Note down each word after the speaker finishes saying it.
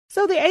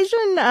So the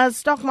Asian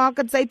stock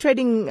markets, they're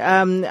trading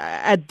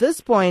at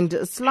this point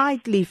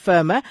slightly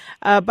firmer,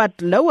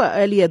 but lower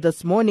earlier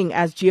this morning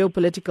as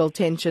geopolitical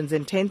tensions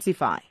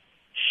intensify.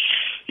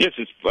 Yes,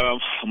 it's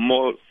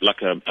more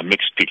like a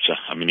mixed picture.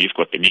 I mean, you've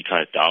got the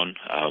Nikkei down.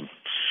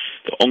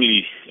 The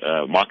only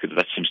market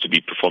that seems to be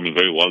performing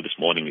very well this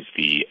morning is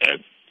the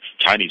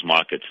Chinese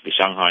market. The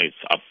Shanghai is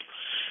up.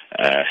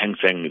 Hang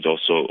Seng is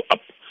also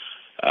up.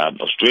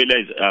 Australia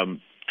is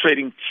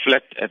trading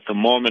flat at the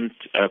moment.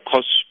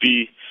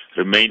 Kospi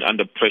remain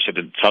under pressure.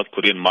 The South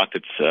Korean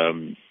markets,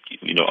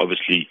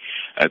 obviously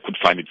could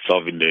find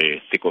itself in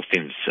the thick of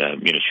things,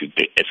 should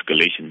the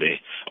escalation there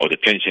or the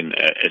tension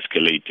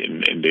escalate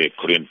in the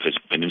Korean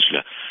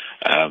Peninsula.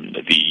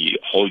 The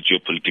whole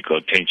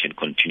geopolitical tension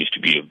continues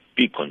to be a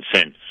big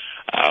concern.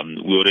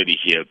 We already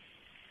hear,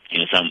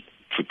 some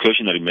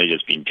precautionary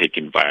measures being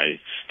taken by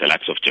the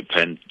likes of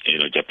Japan.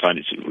 Japan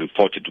is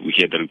reported. We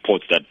hear the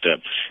reports that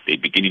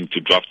they're beginning to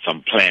draft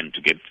some plan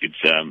to get its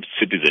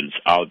citizens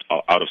out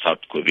of South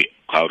Korea.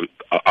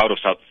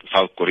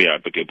 South Korea, I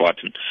beg your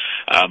pardon.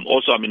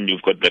 Also,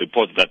 you've got the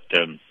reports that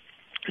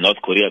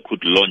North Korea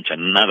could launch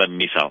another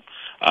missile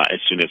as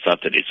soon as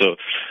Saturday. So,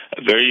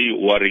 very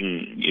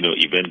worrying,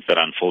 events that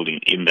are unfolding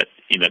in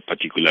that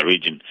particular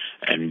region.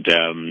 And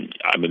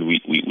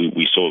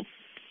we saw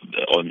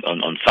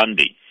on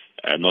Sunday.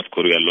 North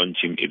Korea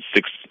launching its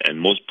sixth and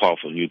most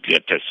powerful nuclear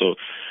test. So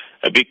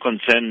a big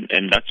concern,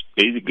 and that's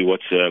basically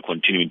what's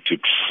continuing to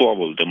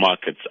trouble the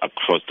markets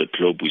across the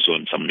globe. We saw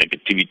some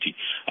negativity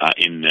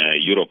in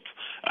Europe.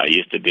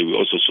 Yesterday, we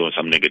also saw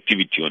some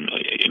negativity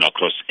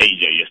across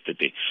Asia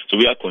yesterday. So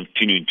we are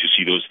continuing to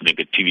see those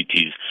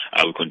negativities.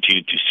 We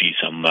continue to see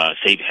some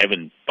safe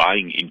haven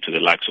buying into the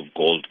likes of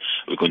gold.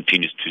 We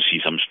continue to see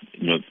some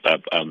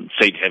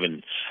safe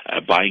haven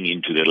buying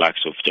into the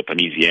likes of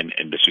Japanese yen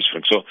and the Swiss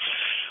franc. So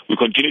we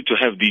continue to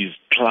have these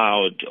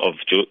cloud of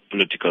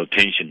geopolitical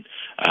tension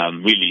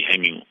really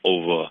hanging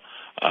over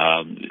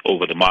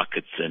the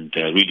markets and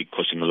really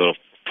causing a lot of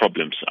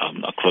problems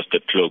across the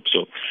globe.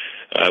 So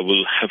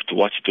we'll have to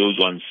watch those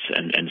ones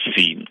and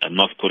see.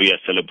 North Korea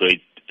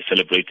celebrate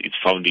its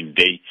founding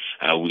day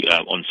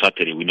on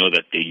Saturday. We know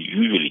that they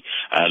usually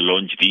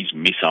launch these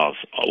missiles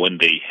when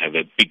they have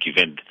a big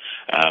event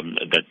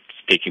that's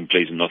taking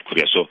place in North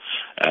Korea. So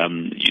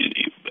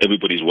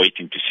everybody's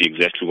waiting to see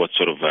exactly what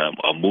sort of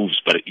moves,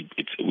 but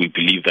we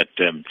believe that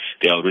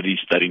they are already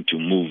starting to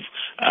move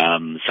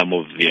some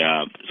of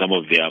their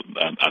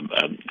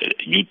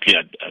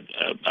nuclear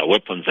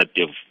weapons that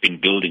they've been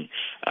building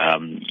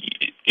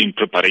in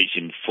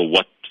preparation for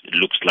what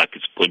looks like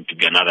it's going to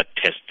be another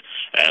test,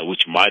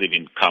 which might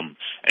even come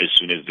as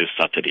soon as this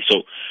Saturday.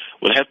 So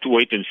we'll have to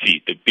wait and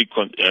see. The big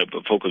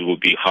focus will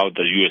be how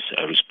the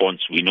U.S.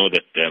 responds. We know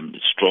that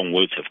strong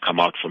words have come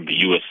out from the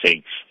U.S.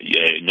 saying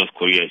North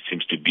Korea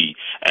seems to be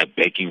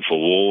begging for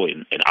war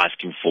and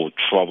asking for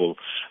trouble.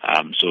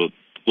 So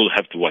we'll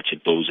have to watch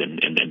those and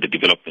the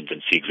developments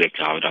and see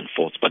exactly how it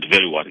unfolds, but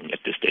very worrying at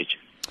this stage.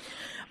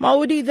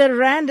 Maude, the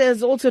Rand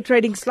is also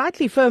trading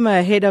slightly firmer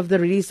ahead of the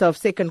release of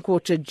second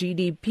quarter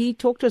GDP.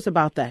 Talk to us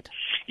about that.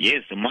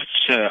 Yes, the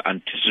much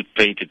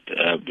anticipated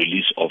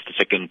release of the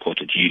second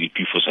quarter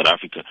GDP for South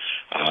Africa.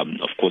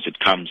 Of course, it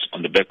comes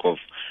on the back of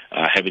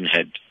having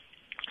had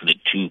the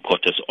 2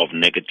 quarters of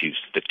negatives,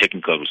 the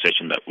technical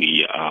recession that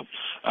we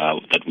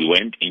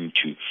went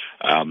into.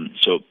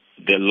 So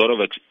there are a lot of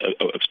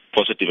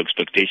positive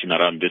expectation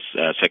around this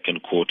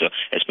second quarter,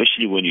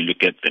 especially when you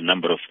look at the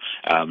number of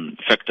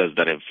factors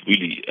that have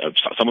really,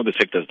 some of the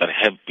sectors that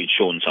have been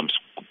shown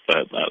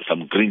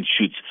some green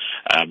shoots.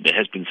 There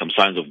has been some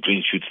signs of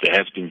green shoots. There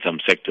has been some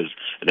sectors,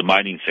 the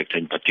mining sector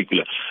in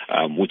particular,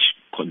 which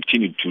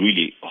continue to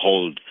really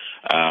hold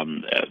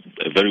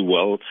very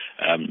well.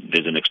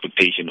 There's an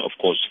expectation, of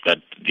course, that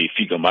the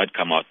figure might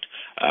come out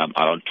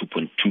around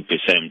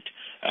 2.2%.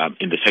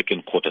 In the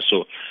second quarter.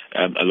 So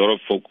a lot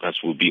of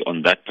focus will be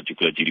on that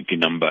particular GDP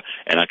number,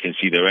 and I can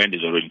see the Rand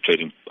is already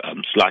trading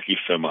slightly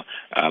firmer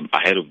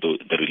ahead of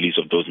the release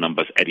of those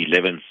numbers at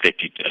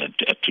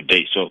 11.30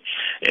 today. So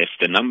if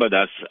the number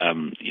does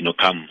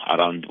come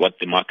around what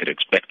the market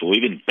expects, or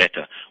even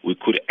better, we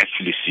could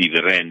actually see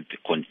the Rand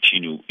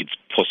continue its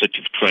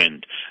positive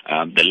trend.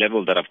 The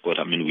level that I've got,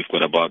 we've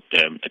got about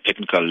a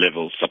technical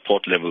level,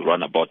 support level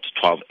run about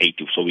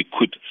 12.80, so we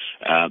could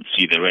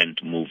see the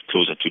Rand move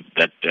closer to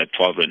that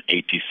 12.80.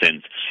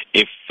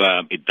 If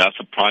it does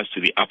surprise to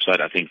the upside,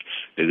 I think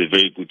there's a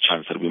very good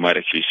chance that we might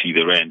actually see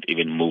the Rand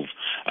even move,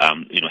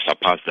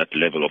 surpass that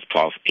level of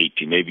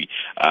 12.80, maybe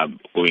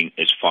going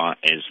as far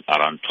as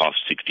around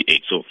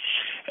 12.68. So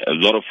a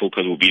lot of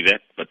focus will be there,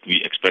 but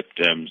we expect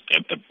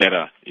a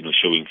better,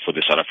 showing for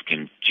the South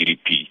African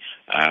GDP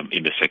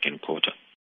in the second quarter.